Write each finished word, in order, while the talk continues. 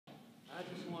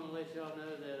let y'all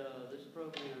know that this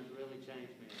program has really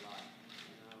changed me a lot.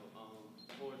 Of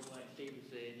course, like Stephen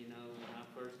said, when I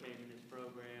first came in this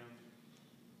program,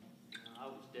 I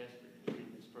was desperate to get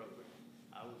in this program.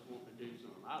 I was wanting to do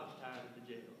something. I was tired of the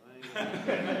jail.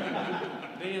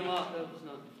 Being locked up is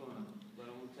nothing fun.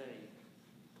 But I'm gonna tell you,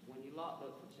 when you're locked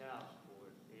up for child support,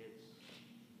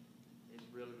 it's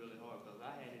really, really hard. Because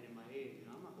I had it in my head,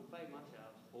 I'm not gonna pay my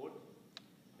child support.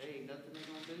 There ain't nothing they're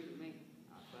gonna do to me.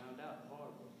 I found out the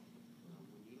hard way.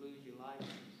 When you lose your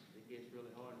license, it gets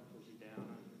really hard to push you down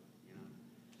under,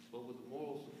 But with the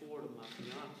moral support of my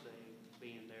fiance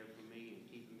being there for me and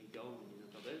keeping me going,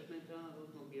 because there's been times I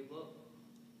was gonna give up,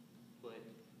 but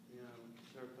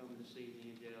her coming to see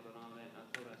me in jail and all that, and I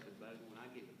told her, I said, baby, when I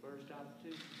get the first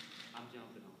opportunity, I'm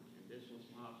jumping on it. And this was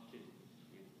my opportunity.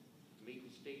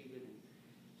 Meeting Stephen and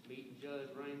meeting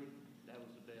Judge Raymond, that was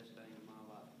the best thing in my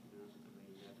life.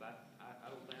 If I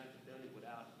don't think I could have done it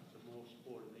without the moral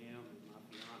support of them and my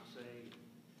fiance.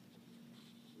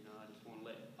 I just want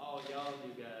to let all y'all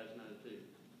you guys know too.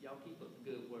 Y'all keep up the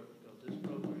good work, because this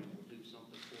program will do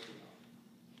something for y'all.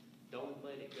 Don't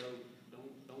let it go.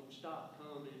 Don't stop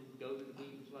coming. Go to the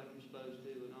meetings like you're supposed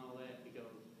to and all that,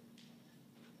 because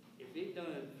if it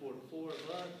done for the 4 of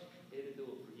us,